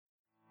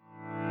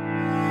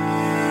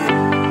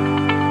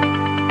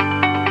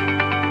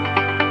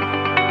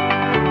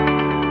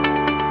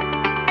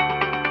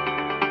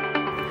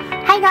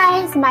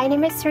guys, my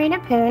name is Serena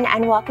Poon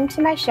and welcome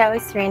to my show,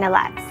 Serena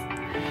Loves.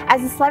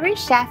 As a celebrity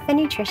chef and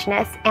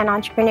nutritionist and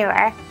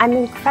entrepreneur, I'm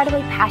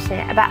incredibly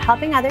passionate about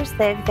helping others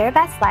live their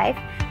best life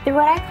through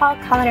what I call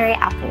culinary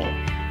alchemy,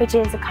 which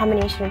is a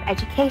combination of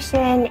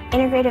education,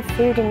 integrative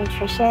food and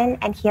nutrition,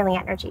 and healing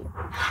energy.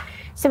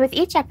 So with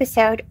each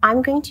episode,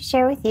 I'm going to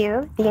share with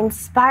you the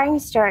inspiring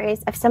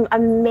stories of some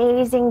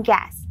amazing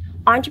guests,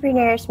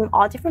 entrepreneurs from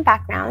all different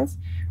backgrounds,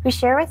 who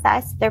share with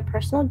us their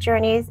personal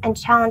journeys and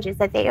challenges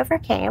that they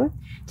overcame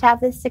to have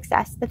the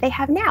success that they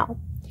have now.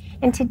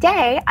 And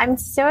today, I'm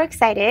so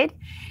excited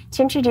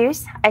to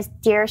introduce a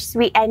dear,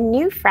 sweet, and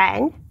new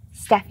friend,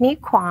 Stephanie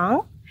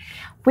Kwong.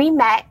 We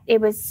met.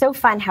 It was so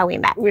fun how we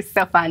met. It was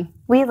so fun.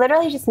 We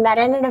literally just met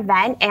at an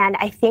event, and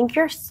I think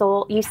you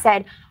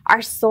said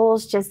our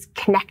souls just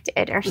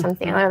connected or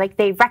something, or like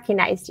they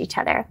recognized each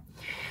other.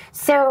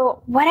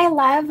 So what I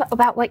love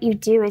about what you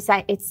do is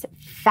that it's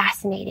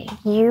fascinating.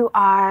 You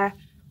are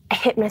a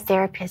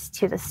hypnotherapist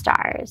to the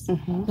stars.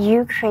 Mm-hmm.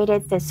 You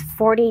created this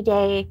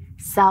 40-day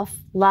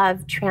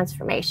self-love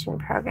transformation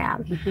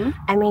program. Mm-hmm.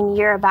 I mean,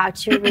 you're about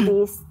to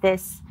release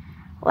this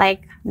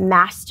like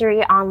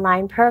mastery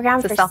online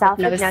program for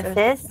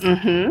self-hypnosis,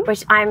 mm-hmm.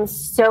 which I'm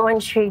so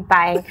intrigued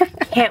by.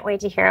 Can't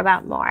wait to hear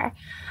about more.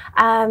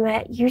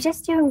 You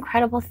just do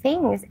incredible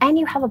things, and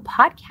you have a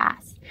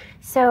podcast.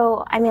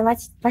 So, I mean,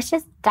 let's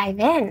just dive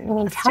in. I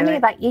mean, tell me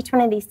about each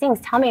one of these things.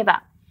 Tell me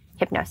about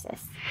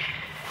hypnosis.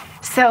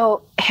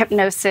 So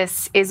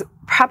hypnosis is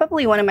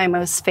probably one of my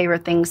most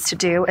favorite things to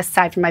do,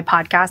 aside from my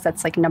podcast.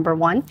 That's like number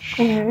one.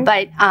 Mm-hmm.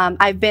 But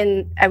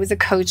I was a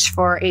coach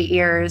for 8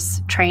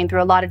 years, trained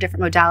through a lot of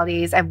different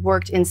modalities. I've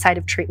worked inside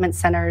of treatment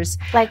centers.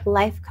 Like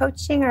life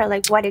coaching or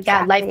like what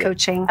exactly? Yeah, life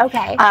coaching.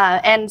 Okay.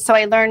 And so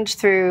I learned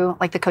through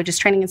like the Coaches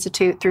Training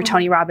Institute, through mm-hmm.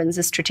 Tony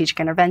Robbins' strategic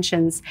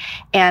interventions.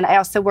 And I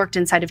also worked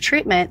inside of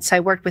treatment. So I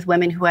worked with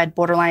women who had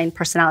borderline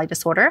personality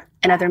disorder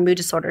and other mood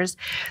disorders.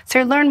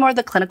 So I learned more of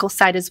the clinical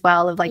side as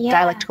well of like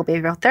dialectical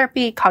behavioral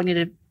therapy,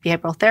 cognitive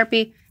behavioral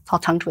therapy. It's all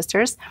tongue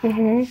twisters.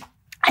 Mm-hmm.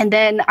 And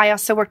then I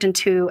also worked in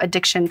 2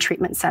 addiction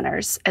treatment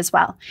centers as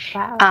well.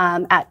 Wow.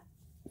 At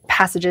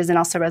Passages and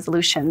also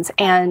Resolutions.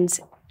 And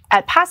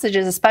at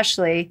Passages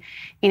especially,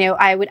 you know,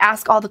 I would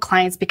ask all the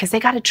clients, because they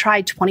got to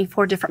try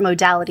 24 different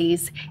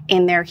modalities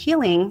in their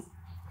healing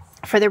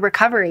for their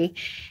recovery.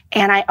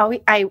 And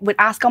I would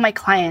ask all my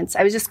clients,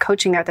 I was just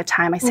coaching there at the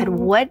time, I said,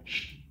 mm-hmm. what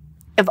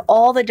of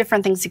all the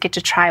different things you get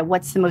to try,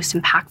 what's the most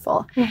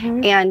impactful?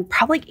 Mm-hmm. And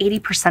probably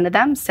 80% of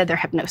them said their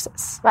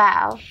hypnosis.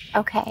 Wow.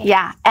 Okay.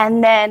 Yeah.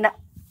 And then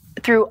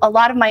through a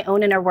lot of my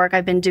own inner work,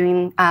 I've been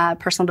doing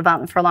personal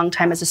development for a long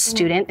time as a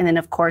student. And then,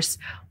 of course,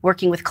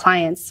 working with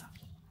clients.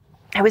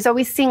 I was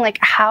always seeing, like,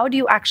 how do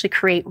you actually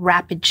create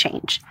rapid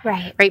change?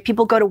 Right?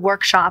 People go to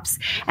workshops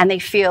and they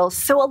feel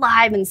so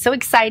alive and so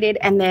excited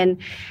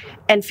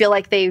and feel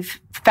like they've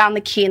found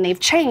the key and they've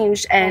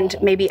changed. And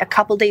maybe a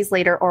couple days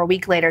later or a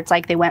week later, it's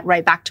like they went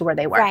right back to where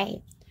they were.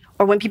 Right.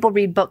 Or when people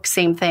read books,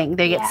 same thing.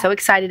 They get so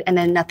excited and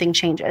then nothing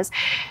changes.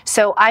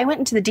 So I went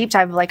into the deep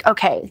dive of like,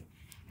 okay,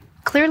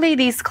 clearly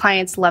these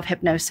clients love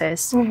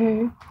hypnosis.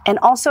 Mm-hmm. And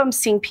also I'm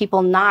seeing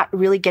people not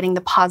really getting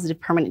the positive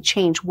permanent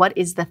change. What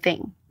is the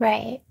thing?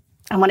 Right.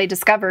 And what I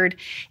discovered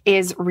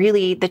is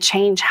really the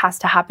change has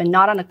to happen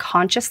not on a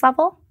conscious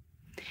level,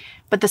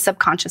 but the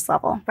subconscious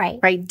level,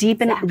 right? Deep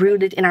and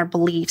rooted in our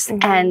beliefs.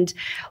 Mm-hmm. And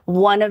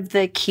one of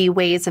the key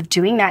ways of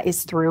doing that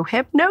is through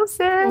hypnosis.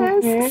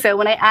 Mm-hmm. So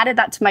when I added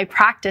that to my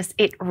practice,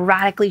 it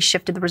radically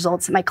shifted the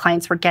results that my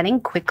clients were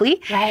getting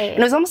quickly. Right. And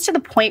it was almost to the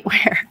point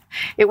where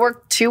it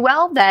worked too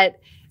well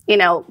that, you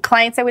know,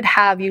 clients I would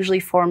have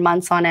usually for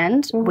months on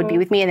end mm-hmm. would be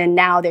with me. And then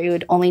now they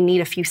would only need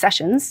a few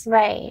sessions.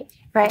 Right.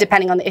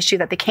 Depending on the issue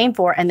that they came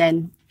for, and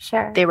then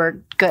they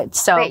were good.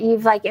 So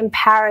you've like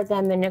empowered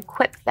them and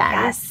equipped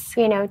them,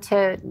 you know,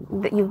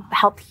 you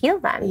help heal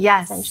them,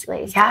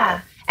 essentially. So,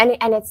 and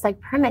it's like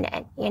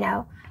permanent, you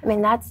know. I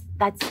mean, that's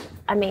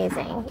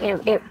amazing.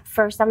 You know,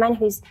 for someone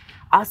who's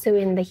also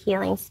in the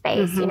healing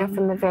space, mm-hmm. you know,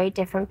 from a very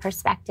different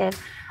perspective.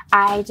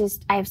 I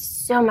have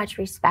so much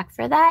respect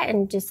for that,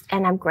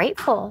 and I'm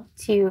grateful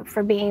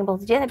for being able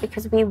to do that,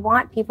 because we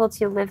want people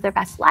to live their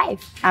best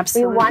life.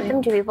 Absolutely. We want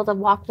them to be able to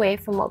walk away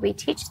from what we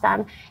teach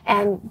them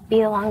and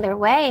be along their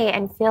way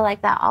and feel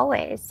like that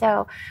always.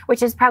 So,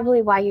 which is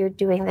probably why you're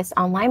doing this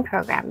online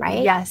program,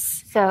 right?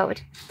 Yes. So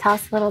tell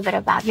us a little bit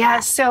about that. Yeah.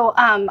 So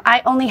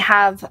I only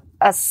have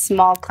a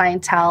small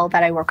clientele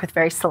that I work with,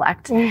 very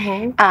select,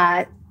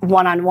 mm-hmm.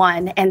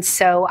 One-on-one. And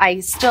so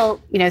I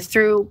still, you know,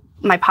 through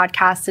my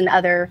podcast and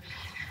other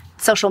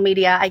social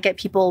media, I get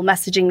people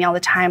messaging me all the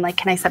time, like,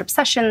 can I set up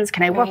sessions?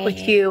 Can I work with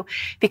you?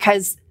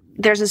 Because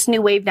there's this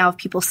new wave now of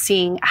people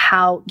seeing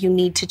how you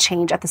need to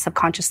change at the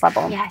subconscious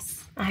level.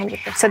 Yes,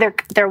 100%. So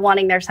they're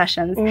wanting their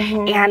sessions.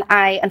 Mm-hmm. And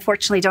I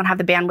unfortunately don't have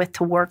the bandwidth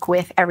to work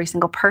with every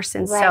single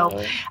person.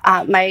 Right.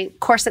 So my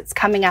course that's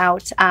coming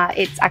out,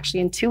 it's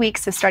actually in 2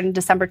 weeks. So starting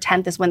December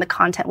 10th is when the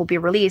content will be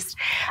released,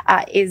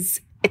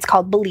 is It's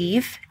called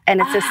Believe, and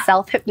it's a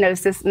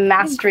self-hypnosis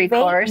mastery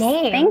course.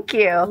 Name. Thank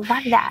you. I love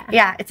that.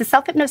 Yeah, it's a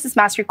self-hypnosis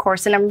mastery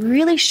course, and I'm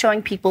really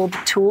showing people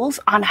the tools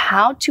on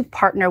how to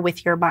partner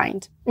with your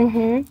mind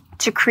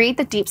to create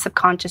the deep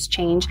subconscious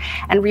change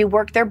and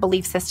rework their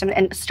belief system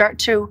and start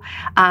to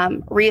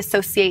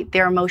reassociate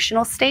their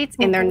emotional states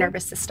in their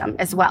nervous system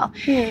as well,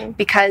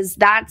 because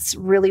that's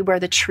really where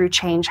the true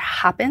change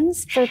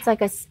happens. So it's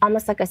like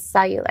almost like a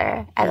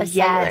cellular, at a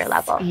cellular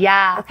level.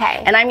 Yeah.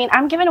 Okay. And I mean,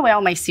 I'm giving away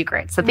all my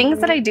secrets. The things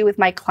that I do with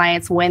my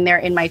clients when they're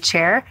in my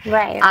chair,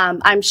 Right.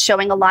 I'm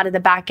showing a lot of the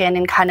back end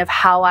and kind of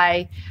how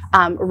I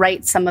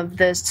write some of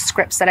the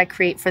scripts that I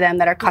create for them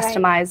that are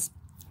customized.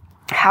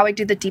 How I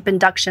do the deep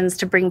inductions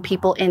to bring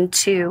people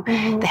into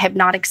the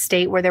hypnotic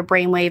state where their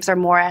brain waves are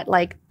more at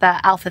like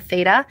the alpha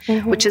theta,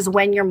 which is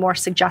when you're more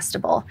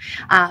suggestible.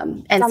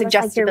 And It's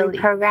suggestibility.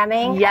 Like you're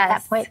reprogramming at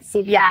that point.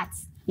 See,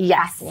 that's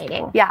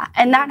fascinating. Yeah.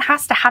 And that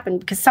has to happen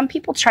because some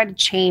people try to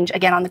change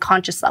again on the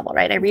conscious level,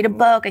 right? I read a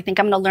book, I think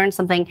I'm going to learn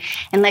something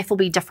and life will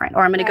be different,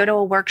 or I'm going to go to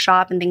a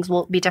workshop and things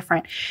will be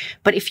different.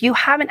 But if you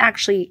haven't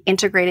actually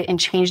integrated and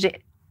changed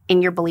it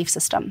in your belief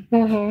system,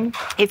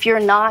 if you're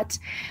not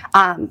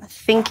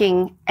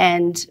thinking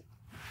and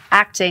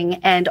acting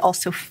and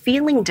also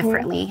feeling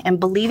differently and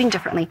believing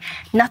differently,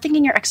 nothing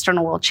in your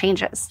external world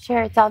changes.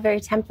 Sure, it's all very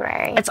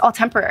temporary. It's all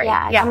temporary.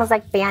 Yeah, it's almost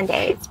like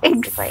Band-Aids,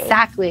 basically.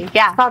 Exactly,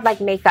 yeah. It's called like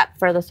makeup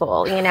for the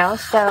soul, you know?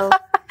 So,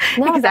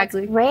 no,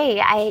 Exactly. that's great.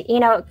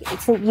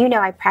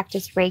 I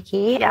practice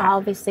Reiki and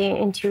obviously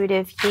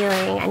intuitive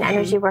healing and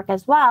energy work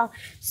as well.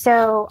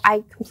 So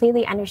I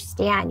completely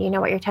understand,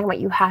 what you're talking about.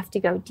 You have to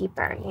go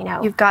deeper,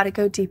 You've got to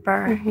go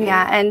deeper.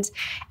 Yeah, and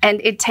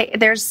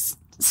there's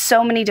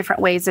so many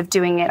different ways of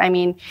doing it. I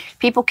mean,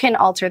 people can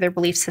alter their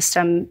belief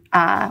system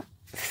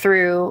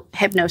through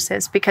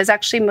hypnosis because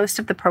actually most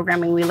of the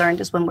programming we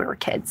learned is when we were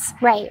kids.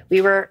 Right.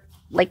 We were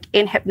like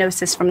in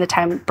hypnosis from the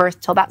time of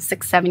birth till about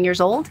 6, 7 years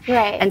old.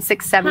 Right. And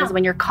 6, 7 is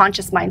when your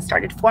conscious mind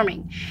started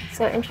forming.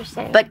 So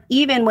interesting. But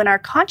even when our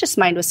conscious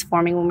mind was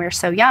forming when we were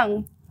so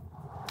young,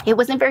 it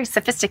wasn't very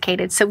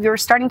sophisticated. So we were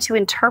starting to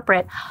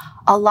interpret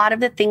a lot of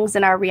the things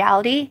in our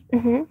reality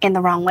in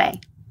the wrong way.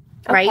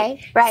 Right?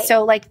 Okay, right.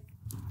 So like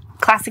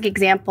classic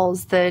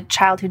examples, the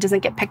child who doesn't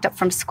get picked up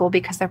from school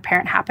because their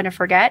parent happened to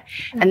forget.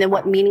 And then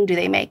what meaning do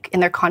they make in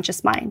their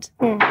conscious mind?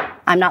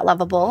 I'm not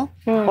lovable,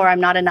 or I'm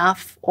not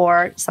enough,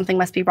 or something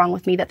must be wrong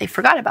with me that they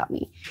forgot about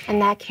me.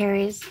 And that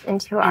carries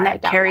into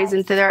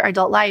into their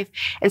adult life.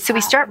 And so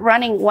we start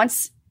running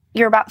once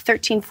you're about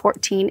 13,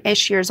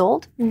 14-ish years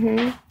old,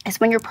 is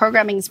when your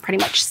programming is pretty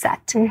much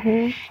set.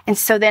 And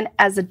so then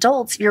as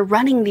adults, you're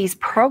running these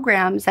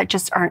programs that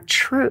just aren't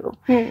true.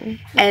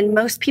 And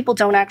most people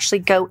don't actually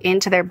go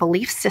into their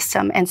belief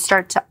system and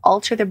start to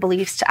alter their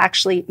beliefs to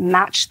actually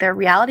match their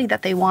reality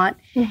that they want.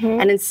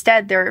 And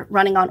instead, they're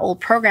running on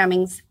old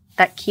programmings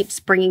that keeps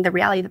bringing the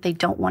reality that they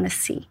don't want to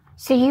see.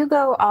 So you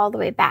go all the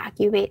way back.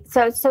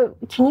 So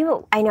can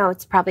you? I know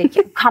it's probably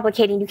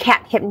complicating. You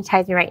can't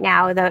hypnotize me right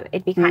now, though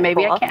it'd be kind of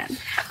maybe cool. I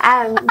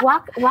can.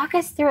 Walk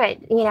us through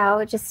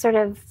it. Just sort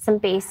of some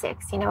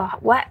basics.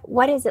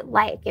 What is it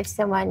like if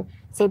someone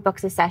say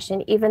books a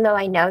session? Even though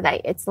I know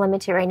that it's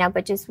limited right now,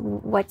 but just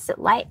what's it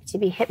like to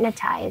be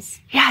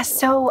hypnotized? Yeah.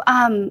 So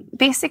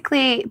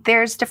basically,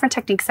 there's different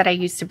techniques that I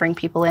use to bring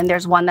people in.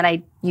 There's one that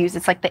I use.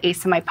 It's like the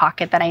ace in my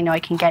pocket that I know I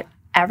can get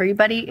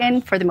everybody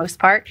in for the most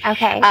part.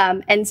 Okay.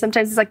 And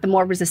sometimes it's like the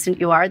more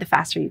resistant you are, the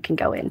faster you can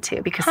go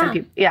into because some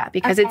people,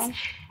 it's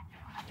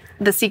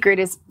the secret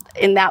is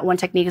in that one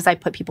technique is I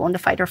put people into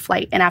fight or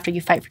flight. And after you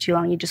fight for too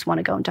long, you just want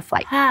to go into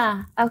flight.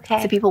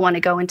 Okay. So people want to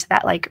go into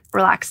that like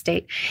relaxed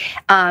state.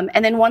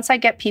 And then once I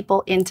get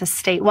people into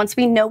state, once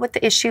we know what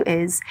the issue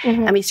is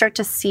and we start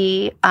to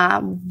see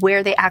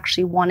where they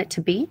actually want it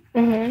to be,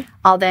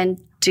 I'll then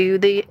do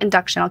the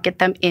induction. I'll get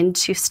them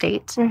into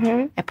state.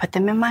 I put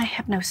them in my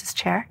hypnosis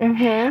chair.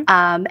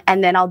 And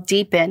then I'll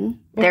deepen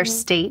their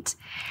state.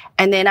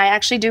 And then I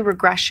actually do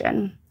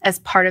regression as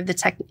part of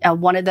the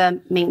one of the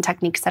main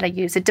techniques that I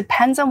use. It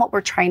depends on what we're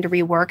trying to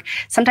rework.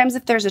 Sometimes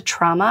if there's a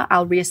trauma,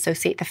 I'll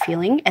reassociate the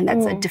feeling, and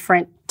that's a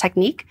different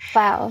technique.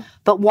 Wow.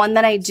 But one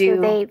that I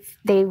do... So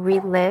they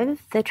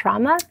relive the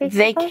trauma,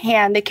 basically?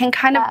 They can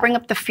kind of bring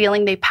up the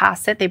feeling, they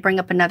pass it, they bring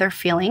up another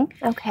feeling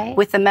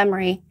with the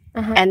memory.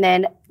 And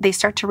then they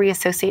start to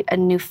reassociate a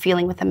new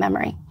feeling with the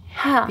memory.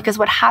 Because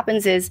what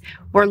happens is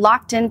we're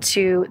locked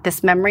into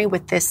this memory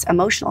with this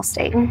emotional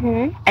state.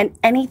 And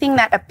anything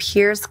that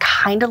appears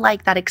kind of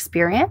like that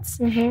experience,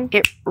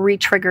 it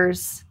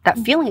re-triggers that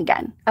feeling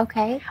again.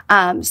 Okay.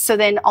 So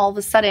then all of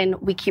a sudden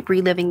we keep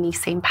reliving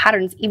these same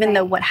patterns, even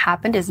though what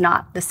happened is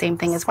not the same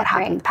thing as what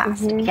happened in the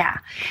past. Yeah.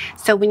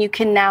 So when you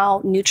can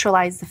now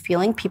neutralize the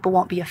feeling, people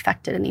won't be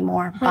affected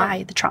anymore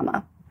by the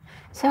trauma.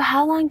 So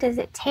how long does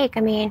it take?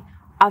 I mean,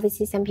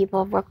 obviously some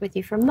people have worked with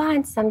you for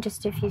months, some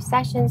just a few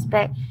sessions,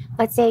 but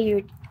let's say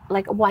you're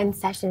like one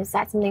session, is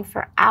that something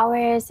for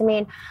hours? I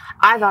mean,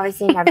 I've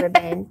obviously never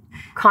been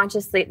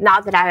consciously,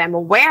 not that I am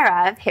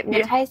aware of,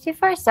 hypnotized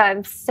before.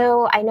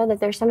 So I know that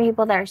there's some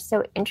people that are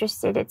so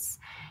interested. It's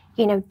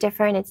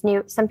different. It's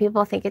new. Some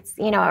people think it's,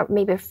 are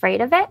maybe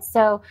afraid of it.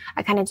 So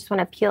I kind of just want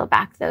to peel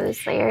back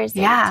those layers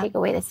and take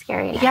away the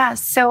scariness. Yeah.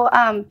 So,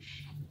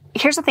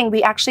 here's the thing.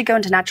 We actually go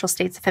into natural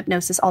states of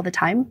hypnosis all the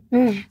time.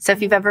 So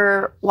if you've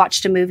ever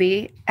watched a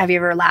movie, have you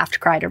ever laughed,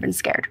 cried, or been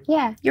scared?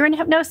 Yeah. You're in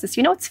hypnosis.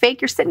 You know it's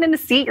fake. You're sitting in a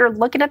seat. You're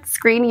looking at the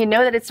screen. You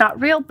know that it's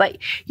not real, but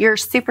you're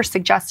super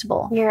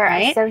suggestible. You're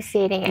right?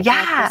 associating it with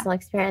personal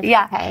experience.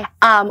 Yeah. Okay.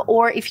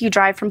 Or if you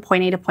drive from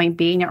point A to point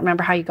B and you don't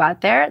remember how you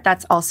got there,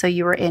 that's also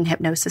you were in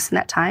hypnosis in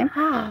that time.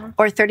 Huh.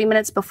 Or 30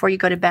 minutes before you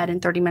go to bed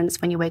and 30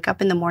 minutes when you wake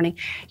up in the morning,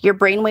 your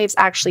brain waves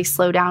actually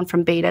slow down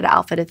from beta to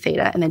alpha to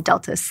theta and then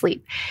delta is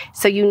sleep.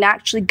 So you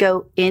naturally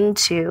go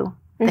into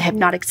the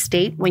hypnotic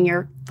state when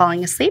you're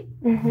falling asleep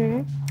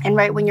and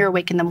right when you're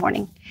awake in the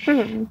morning.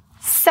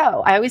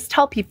 So I always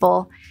tell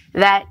people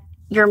that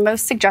you're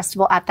most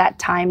suggestible at that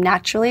time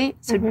naturally.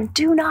 So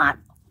do not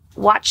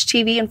watch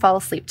TV and fall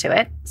asleep to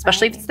it,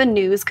 especially if it's the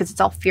news because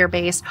it's all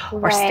fear-based,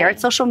 or stare at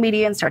social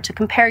media and start to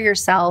compare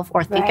yourself,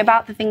 or think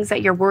about the things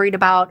that you're worried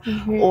about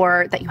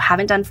or that you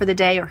haven't done for the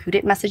day, or who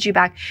didn't message you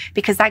back,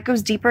 because that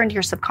goes deeper into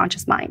your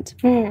subconscious mind.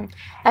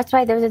 That's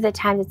why those are the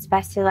times it's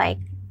best to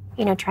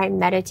try and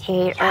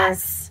meditate or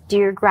do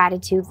your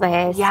gratitude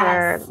list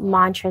or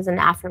mantras and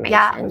affirmations.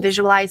 Yeah,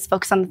 visualize,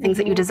 focus on the things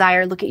that you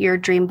desire, look at your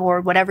dream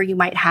board, whatever you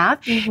might have,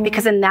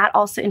 because then that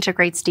also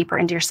integrates deeper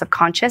into your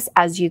subconscious.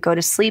 As you go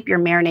to sleep, you're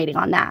marinating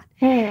on that.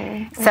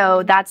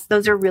 So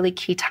those are really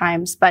key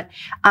times. But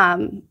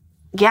and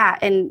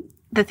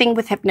the thing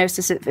with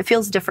hypnosis, it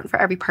feels different for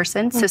every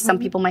person. So some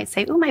people might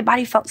say, oh, my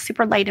body felt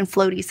super light and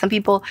floaty. Some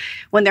people,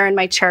 when they're in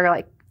my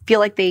chair, feel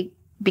like they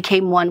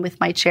became one with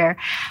my chair.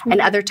 And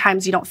other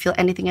times you don't feel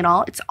anything at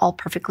all. It's all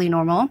perfectly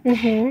normal.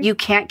 You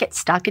can't get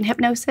stuck in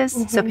hypnosis.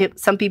 So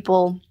some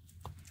people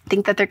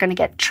think that they're going to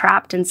get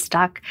trapped and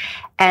stuck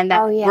and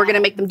that we're going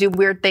to make them do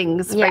weird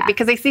things, right?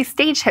 Because they see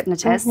stage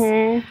hypnotists.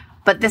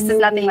 But this is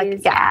nothing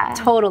like,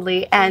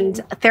 totally. And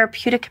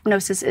therapeutic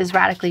hypnosis is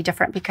radically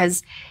different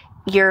because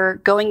you're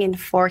going in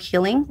for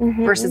healing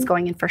versus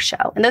going in for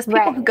show. And those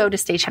people who go to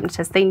stage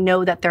hypnotists, they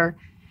know that they're,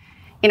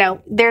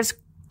 there's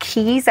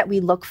keys that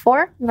we look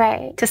for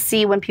to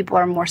see when people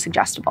are more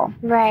suggestible.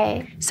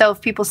 So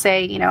if people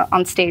say,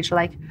 on stage, they're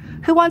like,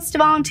 who wants to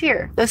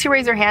volunteer? Those who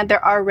raise their hand,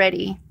 they're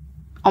already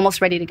almost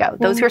ready to go.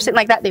 Those who are sitting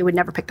like that, they would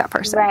never pick that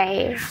person.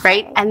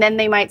 Right? And then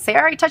they might say,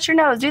 all right, touch your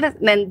nose, do this.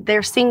 And then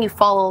they're seeing you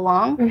follow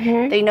along.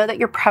 They know that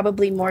you're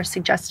probably more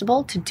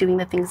suggestible to doing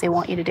the things they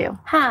want you to do.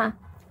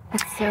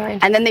 That's so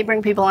interesting. And then they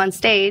bring people on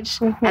stage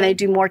and they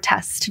do more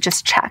tests to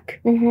just check.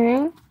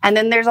 And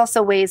then there's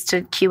also ways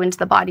to cue into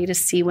the body to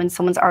see when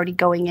someone's already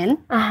going in.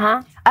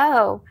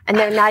 Oh, and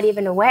they're not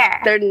even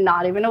aware. They're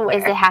not even aware.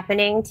 Is it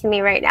happening to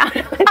me right now? I'm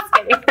just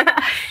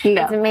kidding.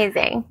 No. It's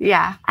amazing.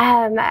 Yeah.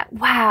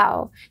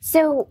 Wow.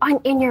 So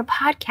in your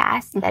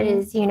podcast, that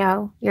is,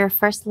 your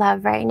first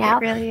love right now.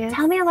 It really is.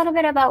 Tell me a little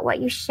bit about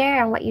what you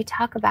share and what you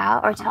talk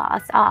about, or tell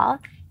us all.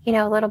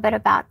 A little bit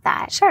about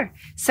that. Sure.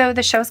 So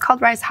the show is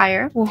called Rise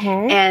Higher.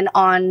 And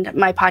on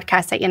my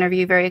podcast, I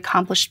interview very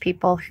accomplished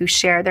people who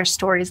share their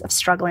stories of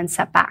struggle and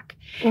setback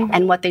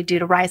and what they do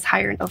to rise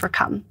higher and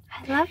overcome.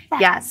 I love that.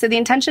 Yeah. So the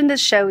intention of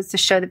this show is to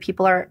show that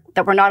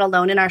that we're not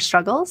alone in our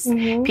struggles.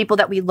 People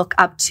that we look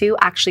up to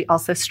actually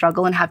also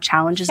struggle and have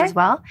challenges as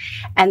well.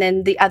 And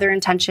then the other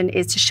intention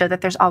is to show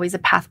that there's always a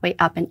pathway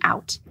up and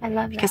out. I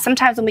love that. Because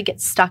sometimes when we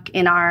get stuck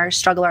in our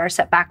struggle or our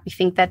setback, we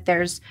think that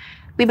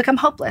we become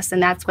hopeless.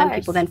 And that's when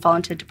people then fall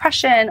into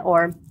depression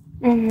or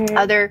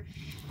other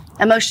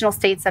emotional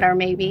states that are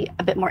maybe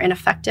a bit more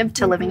ineffective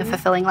to living a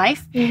fulfilling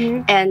life.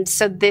 And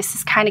so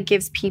this kind of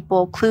gives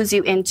people, clues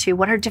you into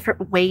what are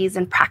different ways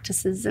and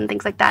practices and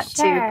things like that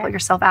to pull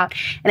yourself out.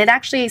 And it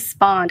actually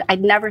spawned, I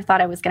never thought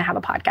I was going to have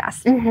a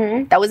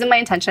podcast. That wasn't my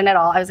intention at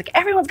all. I was like,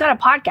 everyone's got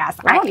a podcast.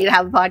 I don't need to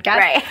have a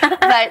podcast.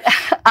 But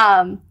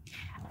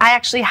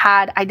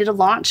I did a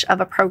launch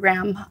of a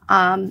program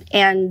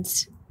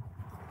and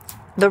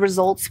the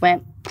results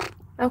went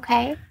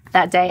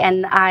that day.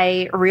 And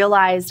I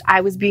realized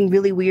I was being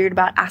really weird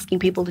about asking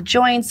people to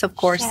join. So, of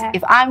course,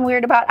 if I'm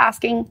weird about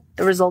asking,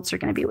 the results are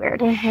going to be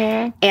weird.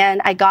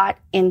 And I got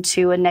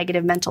into a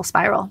negative mental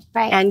spiral.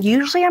 And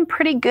usually I'm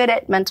pretty good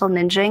at mental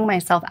ninjaing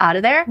myself out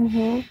of there.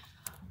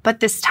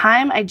 But this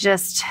time I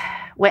just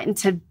went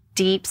into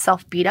deep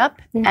self-beat up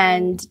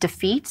and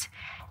defeat.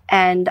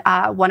 And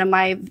one of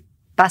my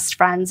best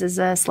friends is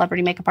a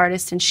celebrity makeup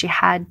artist, and she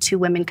had 2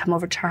 women come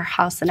over to her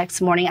house the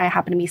next morning. I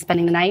happened to be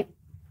spending the night.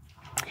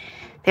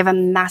 They have a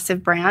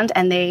massive brand,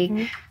 and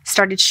they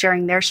started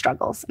sharing their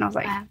struggles. And I was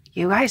like,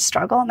 you guys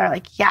struggle? And they're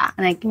like, yeah.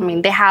 And I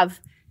mean, they have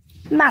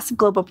a massive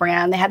global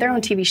brand. They had their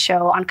own TV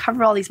show, on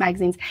cover of all these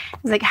magazines. I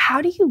was like,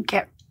 how do you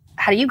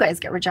guys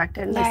get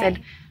rejected? And they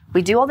said,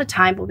 we do all the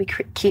time, but we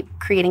keep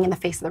creating in the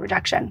face of the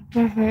rejection.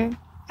 And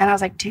I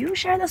was like, do you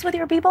share this with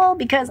your people?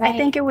 Because I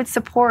think it would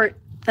support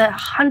the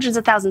hundreds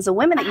of thousands of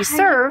women that you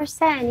serve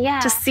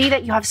to see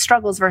that you have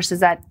struggles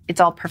versus that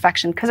it's all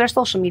perfection, because our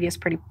social media is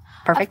pretty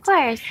perfect. Of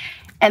course.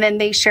 And then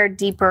they shared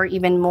deeper,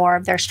 even more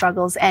of their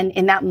struggles. And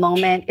in that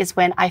moment is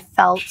when I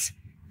felt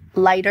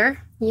lighter.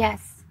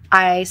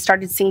 I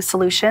started seeing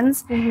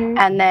solutions.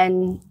 And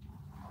then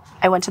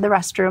I went to the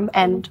restroom.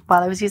 And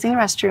while I was using the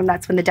restroom,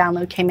 that's when the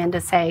download came in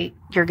to say,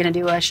 you're going to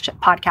do a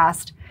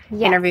podcast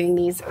interviewing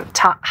these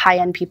top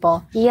high-end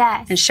people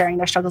and sharing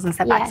their struggles and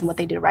setbacks and what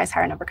they do to rise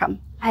higher and overcome.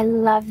 I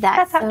love that.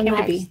 That's how it came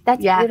to be. That's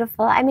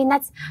beautiful. I mean,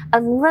 that's a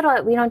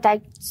little, we don't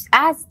dive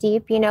as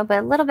deep, but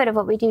a little bit of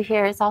what we do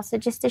here is also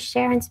just to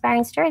share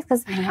inspiring stories.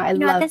 Because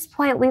at this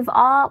point, we've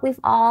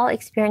all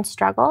experienced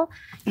struggle.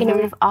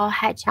 We've all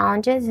had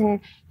challenges,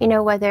 and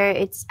whether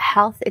it's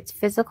health, it's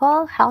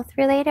physical health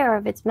related, or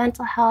if it's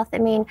mental health. I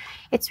mean,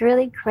 it's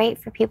really great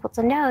for people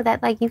to know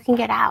that you can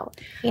get out.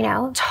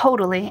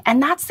 Totally,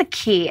 and that's the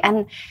key.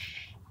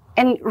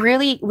 And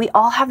really, we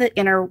all have the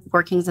inner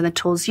workings and the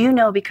tools,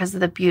 because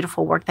of the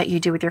beautiful work that you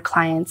do with your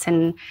clients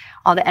and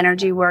all the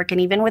energy work, and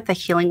even with the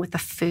healing with the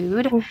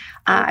food.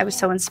 I was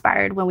so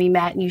inspired when we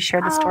met and you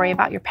shared the story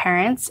about your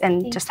parents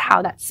and just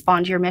how that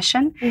spawned your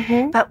mission.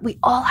 But we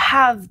all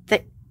have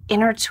the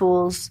inner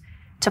tools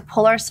to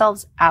pull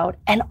ourselves out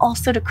and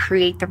also to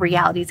create the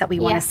realities that we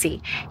want to see.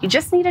 You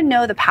just need to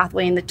know the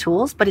pathway and the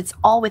tools, but it's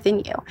all within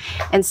you.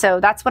 And so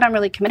that's what I'm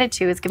really committed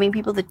to, is giving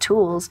people the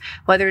tools,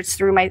 whether it's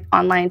through my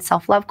online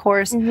self-love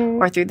course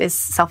or through this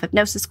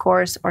self-hypnosis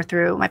course or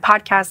through my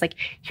podcast.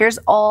 Here's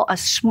all a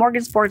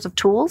smorgasbord of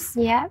tools.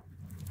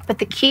 But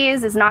the key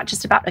is not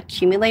just about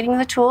accumulating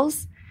the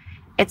tools.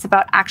 It's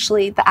about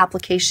actually the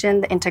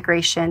application, the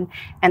integration,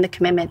 and the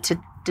commitment to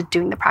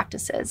doing the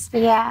practices.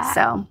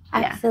 So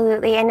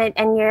absolutely.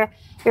 And you're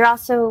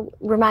also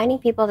reminding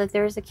people that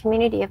there's a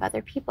community of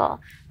other people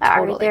that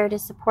are there to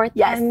support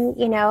them,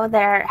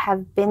 that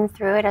have been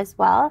through it as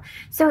well.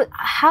 So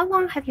how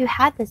long have you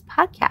had this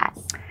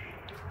podcast?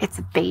 It's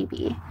a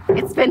baby.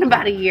 It's been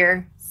about a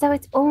year. So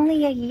it's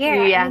only a year.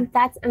 I mean,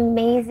 that's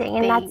amazing.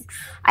 And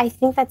I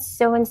think that's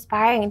so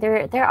inspiring.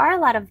 There are a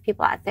lot of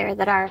people out there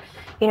that are,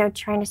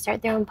 trying to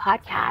start their own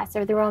podcasts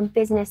or their own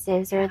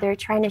businesses, or they're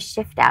trying to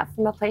shift out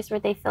from a place where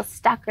they feel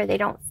stuck or they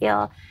don't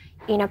feel,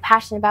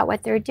 passionate about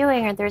what they're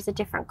doing, or there's a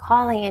different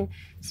calling. And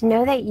to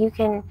know that you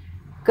can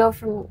go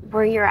from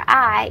where you're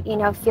at,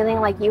 feeling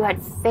like you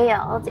had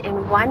failed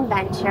in one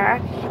venture,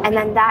 and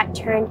then that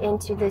turned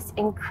into this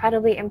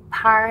incredibly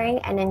empowering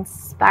and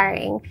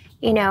inspiring,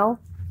 you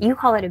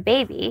call it a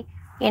baby,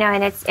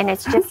 and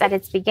it's just at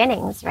its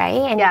beginnings, right?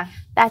 And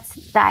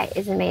that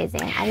is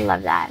amazing. I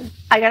love that.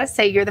 I gotta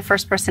say, you're the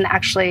first person to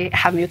actually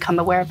have me become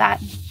aware of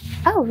that.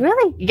 Oh,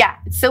 really? Yeah,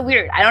 it's so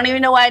weird. I don't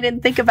even know why I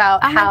didn't think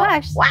about my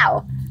gosh.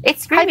 Wow.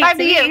 It's screaming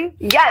to you.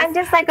 Yes. I'm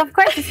just of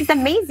course, this is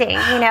amazing,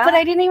 But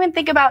I didn't even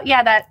think about,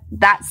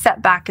 that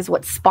setback is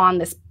what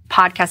spawned this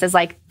podcast, is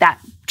that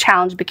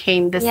challenge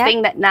became this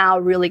thing that now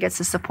really gets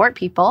to support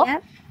people.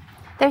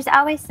 There's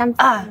always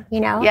something,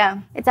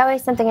 It's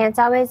always something, and it's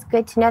always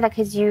good to know that,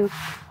 because you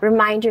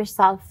remind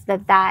yourself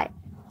that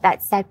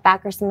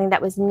setback or something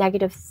that was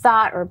negative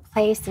thought or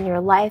place in your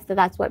life,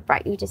 that's what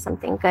brought you to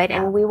something good.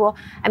 And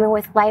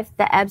with life,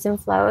 the ebbs and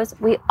flows,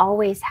 we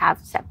always have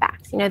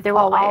setbacks. There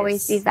will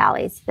always be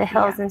valleys, the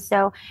hills. And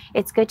so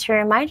it's good to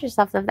remind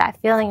yourself of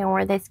that feeling and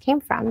where this came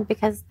from,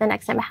 because the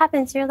next time it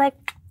happens, you're like,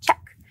 check.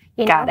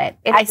 Got it.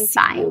 I see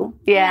you.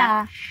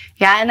 Yeah.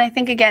 And I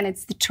think, again,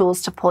 it's the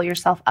tools to pull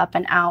yourself up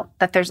and out,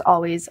 that there's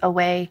always a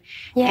way,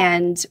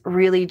 and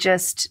really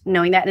just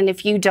knowing that. And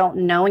if you don't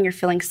know and you're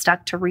feeling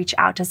stuck, to reach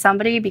out to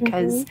somebody,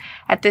 because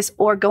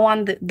or go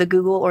on the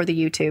Google or the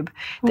YouTube.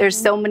 There's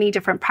so many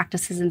different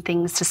practices and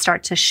things to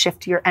start to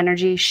shift your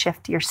energy,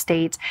 shift your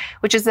state,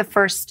 which is the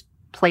first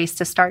place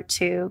to start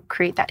to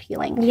create that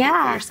healing for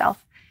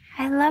yourself.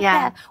 I love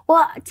that.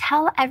 Well,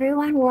 tell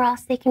everyone where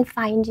else they can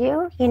find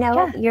you,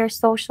 your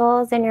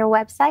socials and your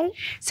website.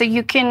 So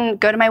you can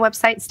go to my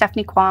website,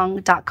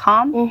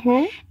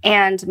 stephaniekwong.com.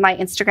 And my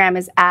Instagram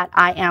is at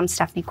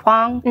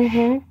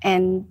 @IamStephanieKwong.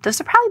 And those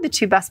are probably the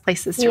two best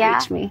places to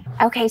reach me.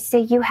 Okay, so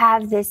you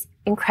have this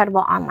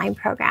incredible online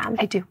program.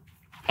 I do.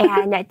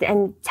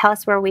 and tell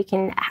us where we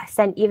can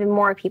send even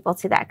more people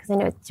to that, because I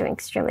know it's doing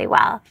extremely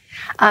well.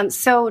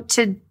 So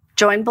to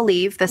join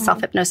Believe, the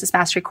self-hypnosis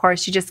mastery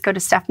course, you just go to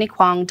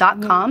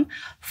stephaniekwong.com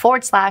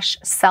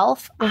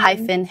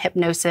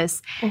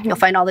 /self-hypnosis. You'll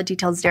find all the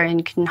details there, and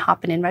you can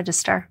hop in and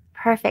register.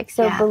 Perfect.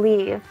 So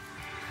Believe.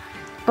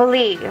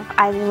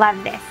 I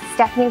love this.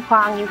 Stephanie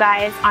Kwong, you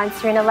guys, on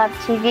Serena Love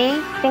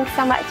TV. Thanks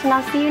so much, and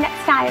I'll see you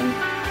next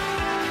time.